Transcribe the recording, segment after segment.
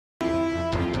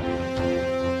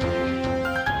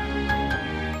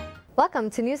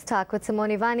Welcome to News Talk with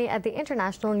Simoni Vani at the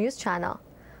International News Channel.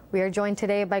 We are joined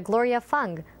today by Gloria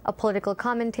Fung, a political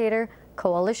commentator,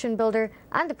 coalition builder,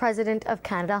 and the president of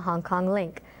Canada-Hong Kong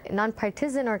Link, a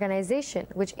non-partisan organization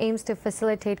which aims to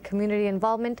facilitate community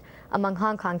involvement among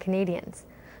Hong Kong Canadians.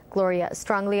 Gloria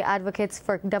strongly advocates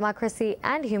for democracy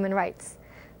and human rights.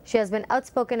 She has been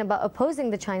outspoken about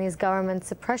opposing the Chinese government's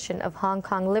suppression of Hong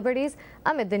Kong liberties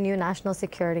amid the new national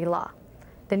security law.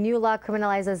 The new law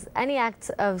criminalizes any acts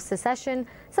of secession,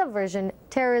 subversion,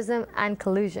 terrorism, and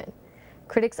collusion.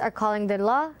 Critics are calling the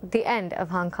law the end of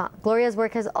Hong Kong. Gloria's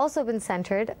work has also been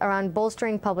centered around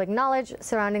bolstering public knowledge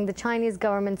surrounding the Chinese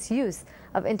government's use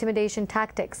of intimidation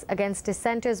tactics against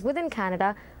dissenters within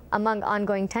Canada among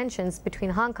ongoing tensions between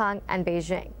Hong Kong and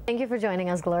Beijing. Thank you for joining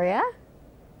us, Gloria.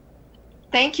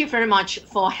 Thank you very much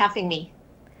for having me.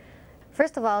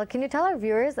 First of all, can you tell our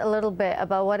viewers a little bit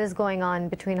about what is going on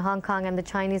between Hong Kong and the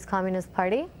Chinese Communist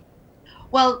Party?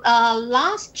 Well,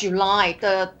 last July,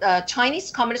 the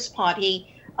Chinese Communist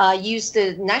Party used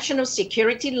the national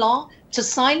security law to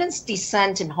silence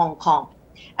dissent in Hong Kong.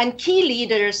 And key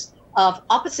leaders of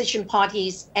opposition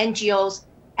parties, NGOs,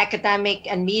 academic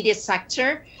and media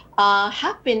sector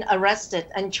have been arrested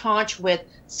and charged with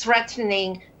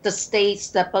threatening the state's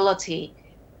stability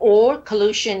or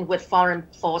collusion with foreign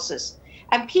forces.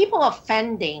 And people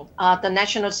offending the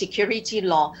national security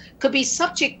law could be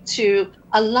subject to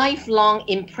a lifelong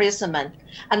imprisonment.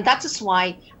 And that is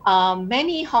why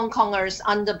many Hong Kongers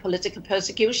under political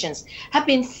persecutions have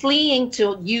been fleeing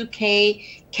to UK,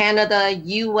 Canada,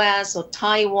 US, or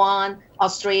Taiwan,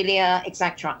 Australia,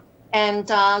 etc. And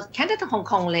Canada-Hong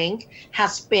Kong Link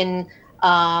has been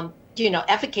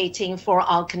advocating for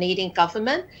our Canadian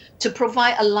government to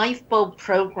provide a lifeboat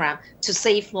program to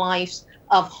save lives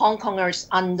of Hong Kongers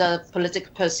under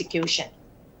political persecution.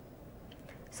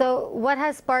 So what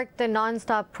has sparked the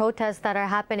non-stop protests that are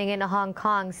happening in Hong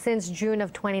Kong since June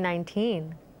of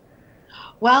 2019?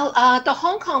 Well, the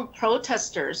Hong Kong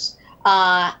protesters,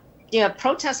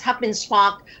 protests have been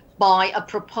sparked by a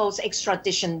proposed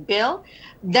extradition bill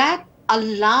that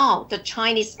allow the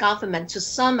Chinese government to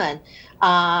summon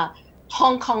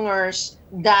Hong Kongers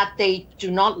that they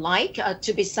do not like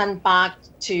to be sent back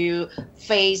to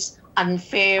face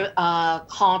unfair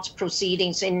court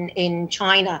proceedings in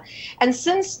China. And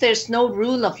since there's no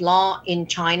rule of law in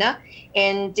China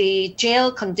and the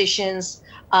jail conditions,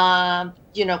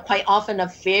 quite often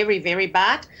are very, very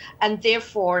bad, and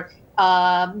therefore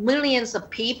millions of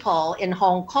people in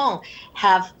Hong Kong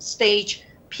have staged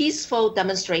peaceful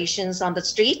demonstrations on the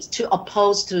streets to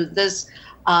oppose to this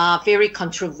very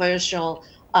controversial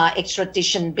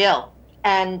extradition bill.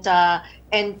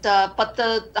 But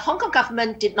the Hong Kong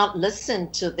government did not listen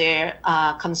to their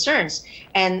concerns,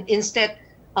 and instead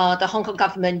the Hong Kong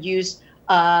government used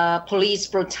police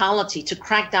brutality to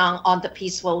crack down on the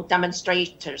peaceful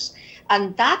demonstrators,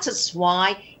 and that is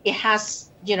why it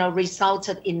has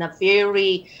resulted in a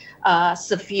very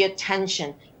severe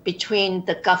tension between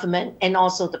the government and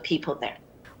also the people there.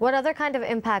 What other kind of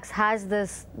impacts has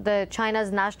the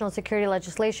China's national security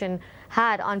legislation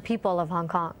had on people of Hong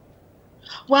Kong?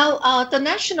 Well, the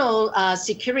national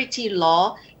security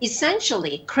law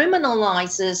essentially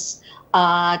criminalizes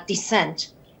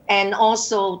dissent and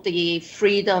also the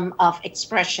freedom of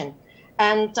expression.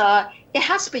 And it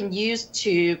has been used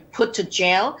to put to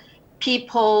jail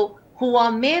people who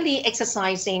are merely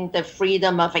exercising the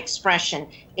freedom of expression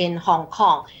in Hong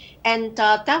Kong. And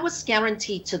that was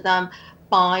guaranteed to them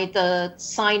by the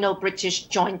Sino-British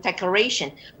Joint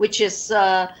Declaration, which is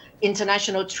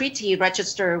international treaty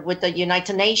registered with the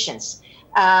United Nations.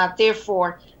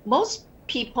 Therefore, most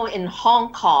people in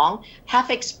Hong Kong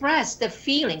have expressed their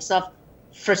feelings of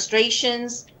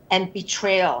frustrations and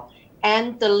betrayal.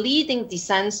 And the leading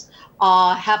dissents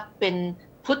have been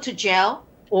put to jail,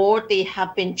 or they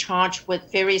have been charged with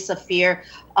very severe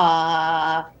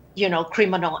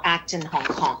criminal act in Hong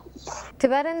Kong.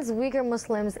 Tibetans, Uyghur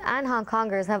Muslims, and Hong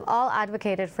Kongers have all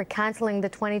advocated for canceling the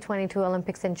 2022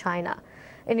 Olympics in China.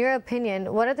 In your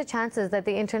opinion, what are the chances that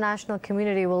the international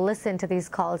community will listen to these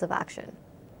calls of action?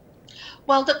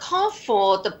 Well, the call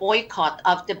for the boycott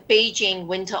of the Beijing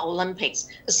Winter Olympics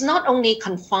is not only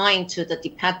confined to the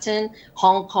Tibetan,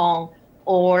 Hong Kong,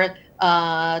 or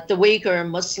the Uyghur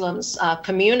Muslims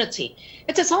community.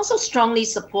 It is also strongly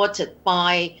supported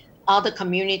by other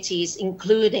communities,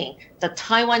 including the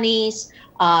Taiwanese,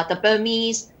 the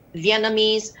Burmese,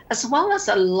 Vietnamese, as well as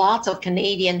a lot of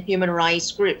Canadian human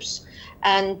rights groups.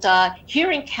 And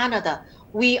here in Canada,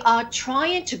 we are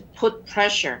trying to put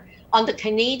pressure on the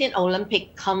Canadian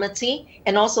Olympic Committee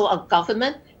and also our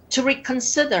government to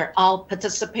reconsider our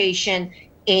participation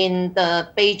in the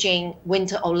Beijing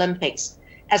Winter Olympics.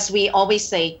 as we always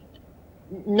say,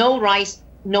 no rice,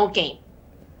 no game.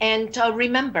 And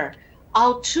remember,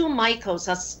 our two Michaels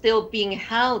are still being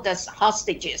held as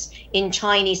hostages in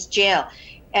Chinese jail,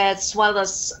 as well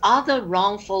as other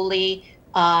wrongfully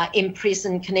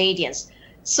imprisoned Canadians.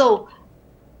 So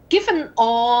given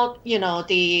all,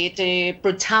 the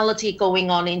brutality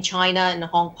going on in China and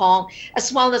Hong Kong,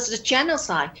 as well as the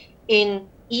genocide in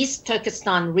East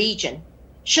Turkestan region,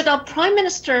 should our Prime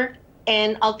Minister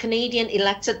and our Canadian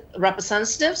elected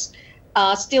representatives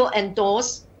still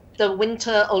endorse the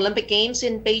Winter Olympic Games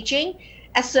in Beijing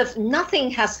as if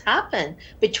nothing has happened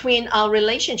between our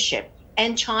relationship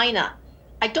and China?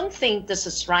 I don't think this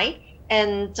is right.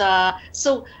 And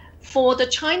so for the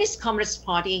Chinese Communist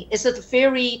Party, it's a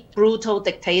very brutal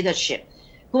dictatorship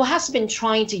who has been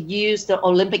trying to use the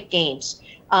Olympic Games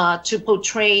to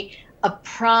portray a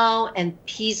proud and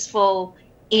peaceful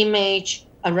image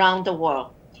around the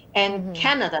world. And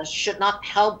Canada should not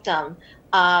help them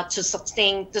to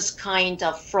sustain this kind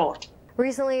of fraud.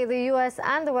 Recently, the U.S.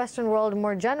 and the Western world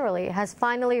more generally has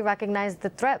finally recognized the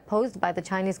threat posed by the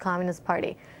Chinese Communist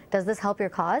Party. Does this help your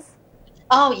cause?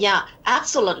 Oh, yeah,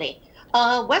 absolutely.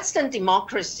 Western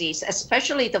democracies,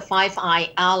 especially the Five Eyes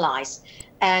allies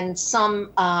and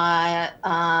some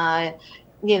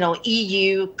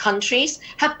EU countries,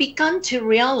 have begun to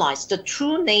realize the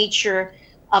true nature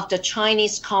of the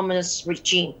Chinese Communist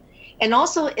regime and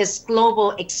also its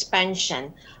global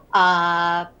expansion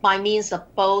by means of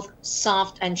both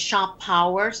soft and sharp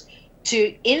powers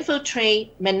to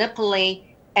infiltrate, manipulate,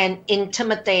 and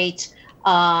intimidate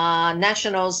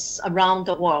nationals around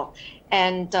the world.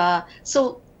 And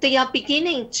so they are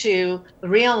beginning to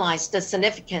realize the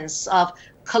significance of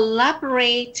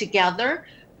collaborate together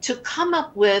to come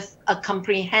up with a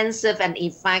comprehensive and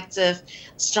effective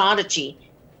strategy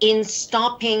in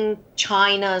stopping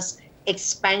China's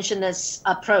expansionist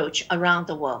approach around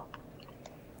the world.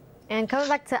 And coming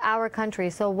back to our country,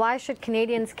 so why should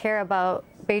Canadians care about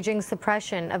Beijing's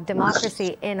suppression of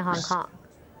democracy in Hong Kong?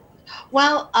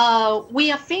 Well,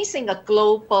 we are facing a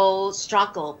global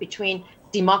struggle between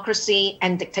democracy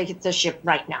and dictatorship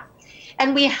right now.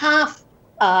 And we have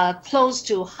close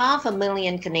to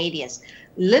 500,000 Canadians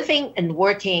living and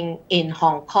working in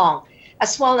Hong Kong,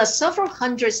 as well as several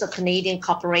hundreds of Canadian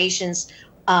corporations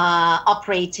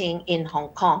operating in Hong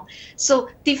Kong. So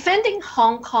defending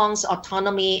Hong Kong's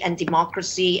autonomy and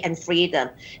democracy and freedom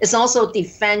is also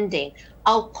defending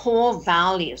our core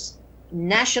values,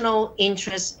 national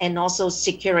interests, and also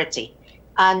security.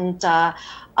 And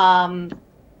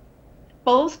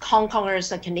both Hong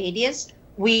Kongers and Canadians,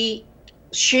 we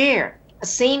share the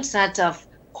same set of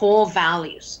core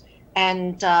values.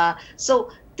 And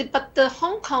but the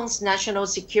Hong Kong's national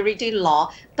security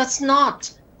law does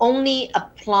not only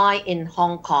apply in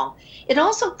Hong Kong. It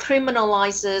also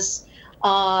criminalizes,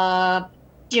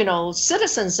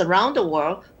 citizens around the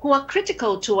world who are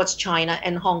critical towards China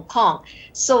and Hong Kong.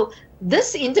 So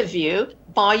this interview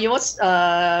by your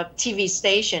TV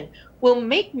station will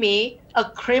make me a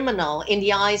criminal in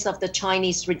the eyes of the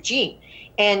Chinese regime.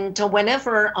 And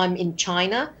whenever I'm in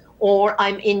China or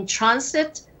I'm in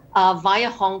transit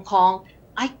via Hong Kong,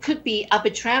 I could be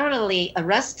arbitrarily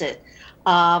arrested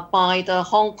by the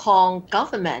Hong Kong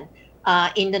government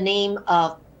in the name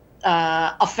of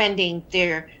offending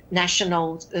their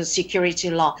national security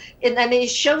law. And it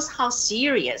shows how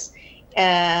serious,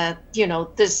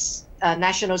 this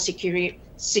national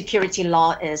security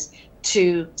law is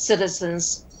to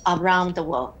citizens around the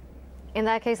world. In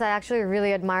that case, I actually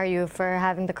really admire you for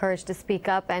having the courage to speak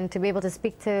up and to be able to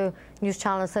speak to news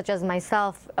channels such as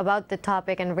myself about the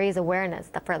topic and raise awareness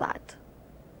for that.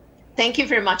 Thank you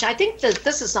very much. I think that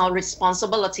this is our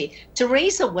responsibility to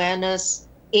raise awareness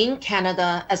in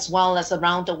Canada as well as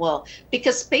around the world,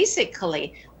 because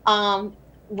basically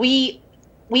we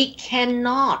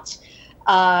cannot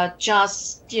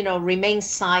just remain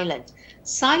silent.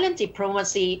 Silent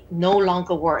diplomacy no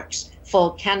longer works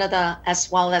for Canada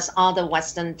as well as other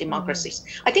Western democracies.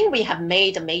 I think we have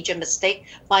made a major mistake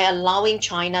by allowing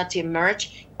China to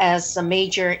emerge as a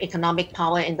major economic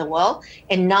power in the world.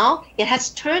 And now it has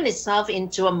turned itself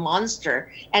into a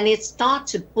monster, and it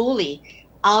starts to bully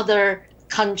other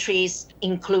countries,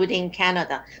 including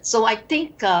Canada. So I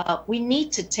think we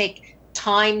need to take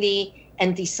timely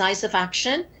and decisive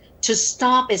action to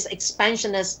stop its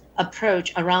expansionist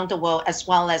approach around the world as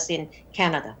well as in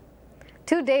Canada.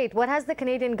 To date, what has the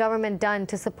Canadian government done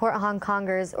to support Hong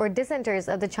Kongers or dissenters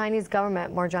of the Chinese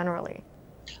government more generally?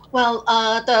 Well,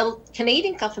 the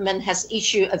Canadian government has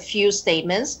issued a few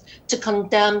statements to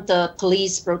condemn the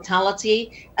police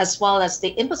brutality as well as the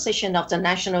imposition of the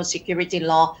national security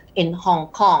law in Hong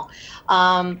Kong.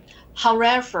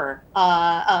 However,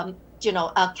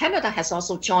 Canada has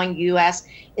also joined U.S.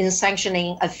 in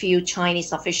sanctioning a few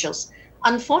Chinese officials.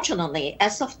 Unfortunately,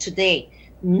 as of today,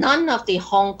 none of the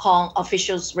Hong Kong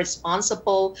officials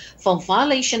responsible for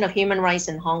violation of human rights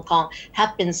in Hong Kong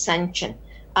have been sanctioned.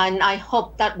 And I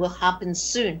hope that will happen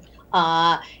soon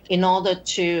in order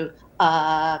to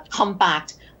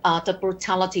combat the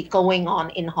brutality going on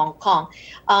in Hong Kong.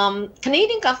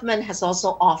 Canadian government has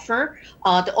also offered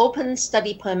the open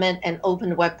study permit and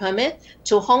open work permit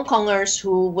to Hong Kongers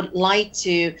who would like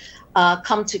to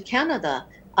come to Canada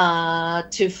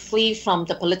to flee from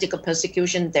the political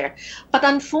persecution there. But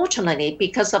unfortunately,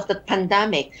 because of the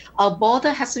pandemic, our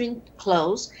border has been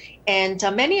closed, and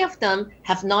many of them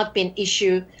have not been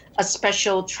issued a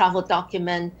special travel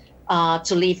document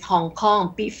to leave Hong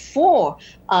Kong before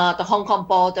the Hong Kong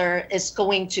border is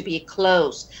going to be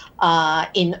closed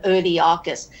in early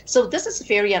August. So this is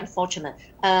very unfortunate.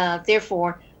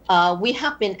 Therefore, we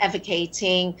have been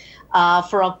advocating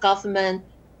for our government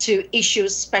to issue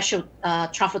special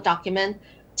travel document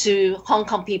to Hong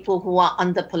Kong people who are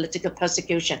under political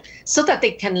persecution so that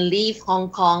they can leave Hong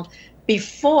Kong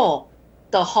before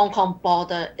the Hong Kong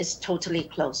border is totally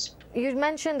closed. You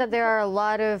mentioned that there are a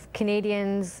lot of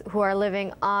Canadians who are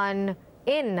living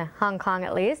in Hong Kong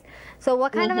at least. So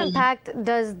what kind of impact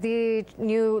does the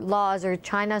new laws or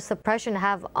China suppression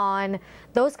have on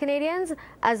those Canadians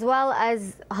as well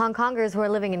as Hong Kongers who are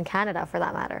living in Canada for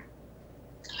that matter?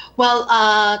 Well,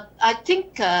 I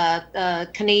think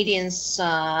Canadians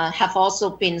have also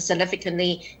been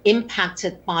significantly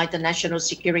impacted by the national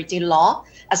security law,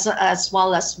 as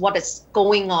well as what is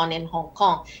going on in Hong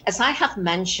Kong. As I have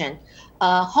mentioned,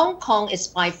 Hong Kong is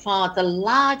by far the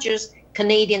largest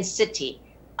Canadian city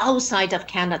outside of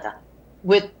Canada,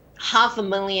 with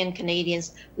 500,000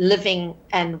 Canadians living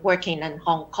and working in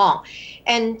Hong Kong.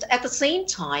 And at the same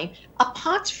time,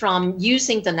 apart from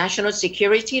using the national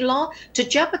security law to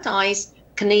jeopardize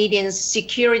Canadians'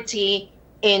 security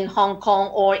in Hong Kong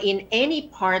or in any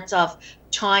part of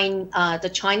China, the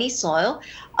Chinese soil,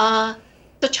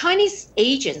 the Chinese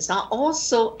agents are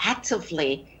also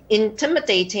actively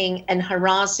intimidating and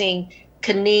harassing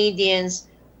Canadians'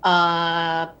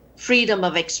 freedom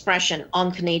of expression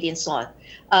on Canadian soil.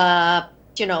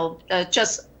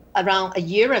 Just around a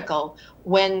year ago,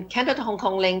 when Canada Hong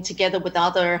Kong Link, together with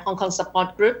other Hong Kong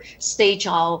support group, staged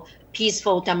our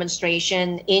peaceful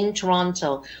demonstration in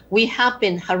Toronto, we have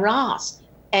been harassed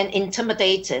and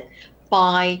intimidated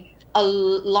by a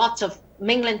lot of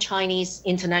mainland Chinese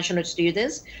international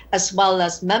students, as well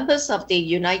as members of the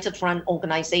United Front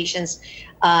organizations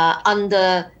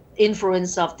under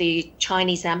influence of the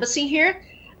Chinese embassy here,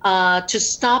 to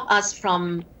stop us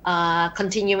from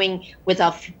continuing with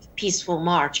our peaceful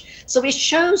march. So it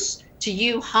shows to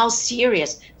you how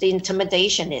serious the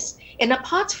intimidation is. And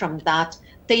apart from that,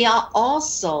 they are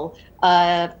also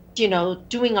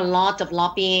doing a lot of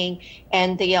lobbying,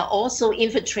 and they are also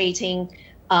infiltrating,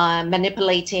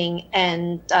 manipulating,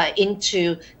 and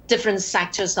into different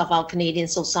sectors of our Canadian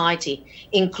society,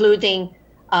 including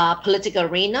political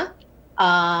arena,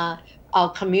 our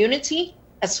community,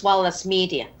 as well as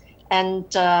media. And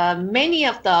many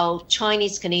of the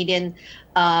Chinese Canadian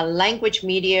language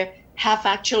media have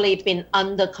actually been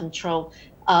under control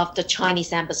of the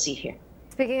Chinese embassy here.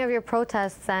 Speaking of your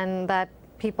protests and that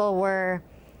people were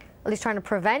at least trying to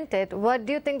prevent it, what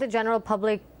do you think the general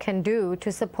public can do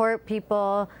to support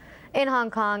people in Hong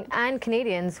Kong and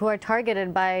Canadians who are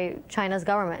targeted by China's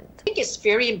government? I think it's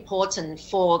very important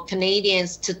for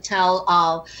Canadians to tell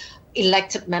our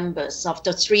elected members of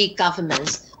the three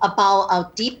governments about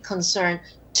our deep concern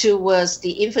towards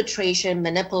the infiltration,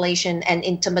 manipulation, and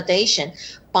intimidation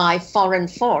by foreign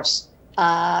force,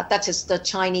 that is the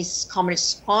Chinese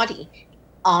Communist Party,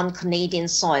 on Canadian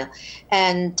soil.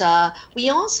 And we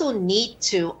also need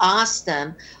to ask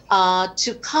them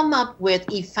to come up with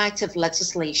effective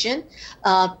legislation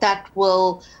that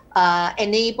will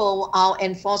enable our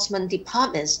enforcement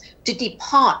departments to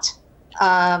depart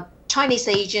Chinese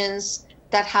agents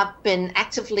that have been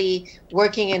actively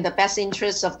working in the best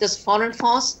interests of this foreign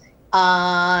force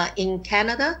in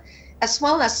Canada, as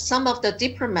well as some of the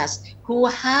diplomats who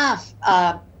have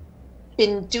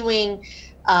been doing,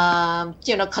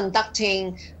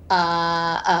 conducting,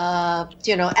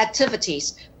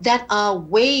 activities that are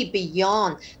way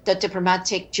beyond the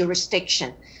diplomatic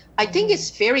jurisdiction. I think it's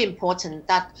very important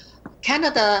that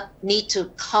Canada need to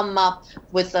come up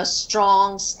with a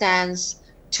strong stance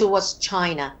towards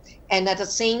China. And at the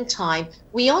same time,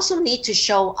 we also need to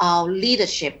show our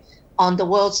leadership on the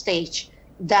world stage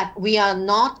that we are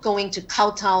not going to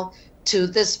kowtow to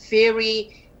this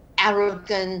very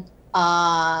arrogant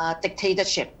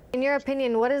dictatorship. In your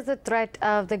opinion, what is the threat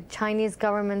of the Chinese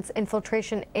government's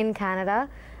infiltration in Canada?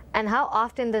 And how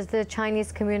often does the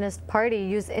Chinese Communist Party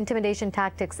use intimidation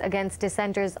tactics against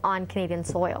dissenters on Canadian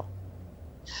soil?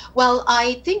 Well,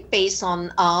 I think based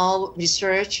on our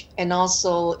research and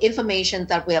also information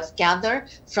that we have gathered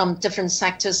from different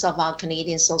sectors of our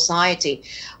Canadian society,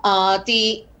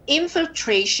 the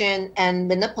infiltration and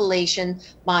manipulation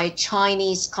by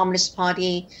Chinese Communist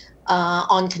Party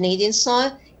on Canadian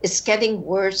soil is getting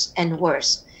worse and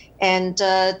worse. And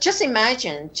just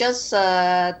imagine, just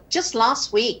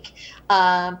last week,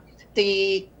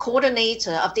 the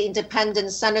coordinator of the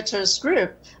independent senators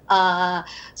group,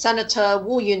 Senator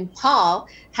Wu Yunpao,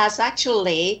 has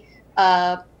actually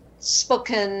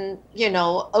spoken,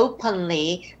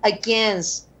 openly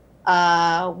against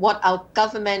what our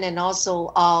government and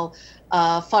also our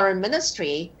foreign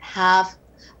ministry have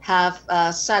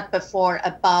said before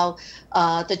about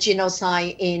the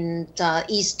genocide in the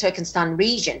East Turkestan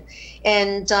region,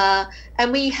 and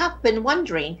we have been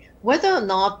wondering whether or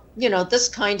not this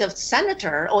kind of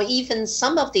senator or even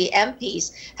some of the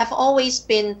MPs have always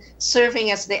been serving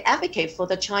as the advocate for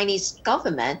the Chinese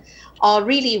government, are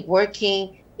really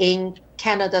working in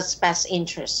Canada's best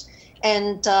interest.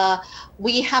 And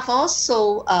we have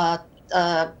also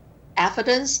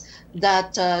evidence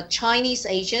that Chinese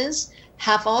agents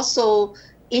have also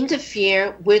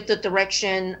interfered with the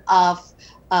direction of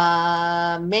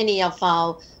many of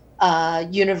our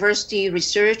university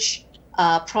research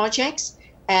projects,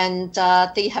 and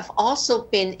they have also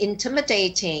been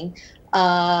intimidating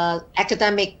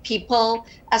academic people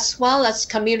as well as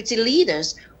community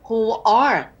leaders who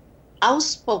are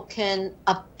outspoken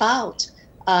about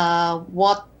the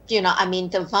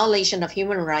violation of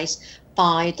human rights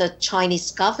by the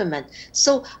Chinese government.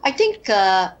 So I think,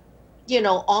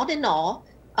 all in all,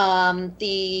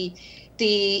 the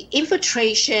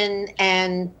infiltration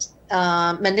and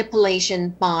manipulation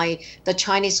by the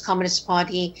Chinese Communist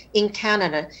Party in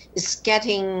Canada is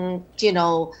getting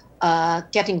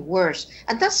worse.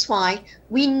 And that's why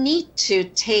we need to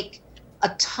take a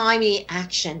timely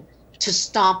action to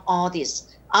stop all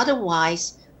this.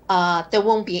 Otherwise, there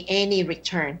won't be any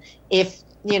return if,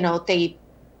 they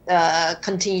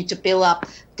continue to build up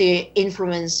their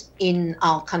influence in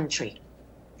our country.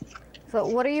 So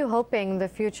what are you hoping the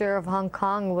future of Hong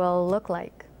Kong will look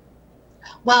like?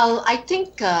 Well, I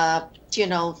think, the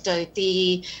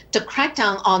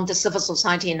crackdown on the civil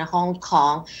society in Hong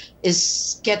Kong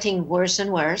is getting worse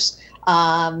and worse.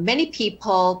 Many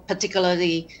people,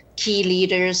 particularly key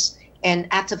leaders and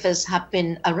activists, have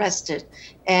been arrested,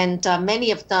 and many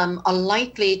of them are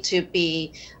likely to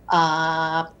be,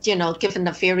 given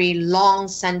a very long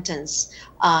sentence,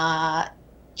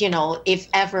 if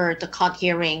ever the court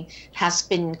hearing has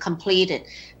been completed.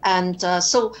 And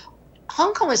so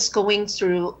Hong Kong is going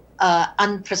through an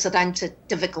unprecedented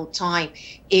difficult time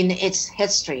in its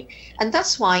history. And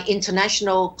that's why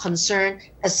international concern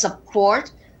and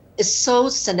support is so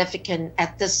significant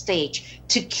at this stage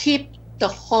to keep the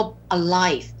hope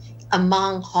alive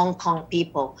among Hong Kong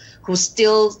people who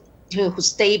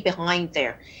stay behind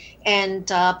there. And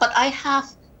but I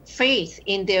have faith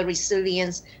in their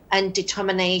resilience and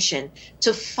determination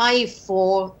to fight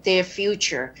for their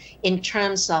future in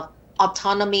terms of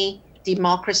autonomy,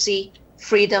 democracy,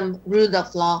 freedom, rule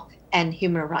of law, and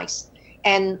human rights.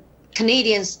 And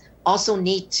Canadians also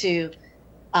need to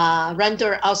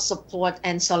render our support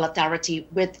and solidarity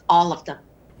with all of them.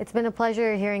 It's been a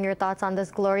pleasure hearing your thoughts on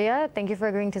this, Gloria. Thank you for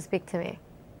agreeing to speak to me.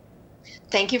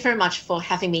 Thank you very much for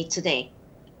having me today.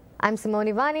 I'm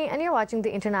Simoni Vani, and you're watching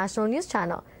the International News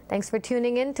Channel. Thanks for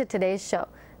tuning in to today's show.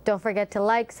 Don't forget to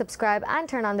like, subscribe, and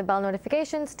turn on the bell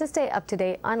notifications to stay up to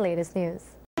date on latest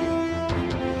news.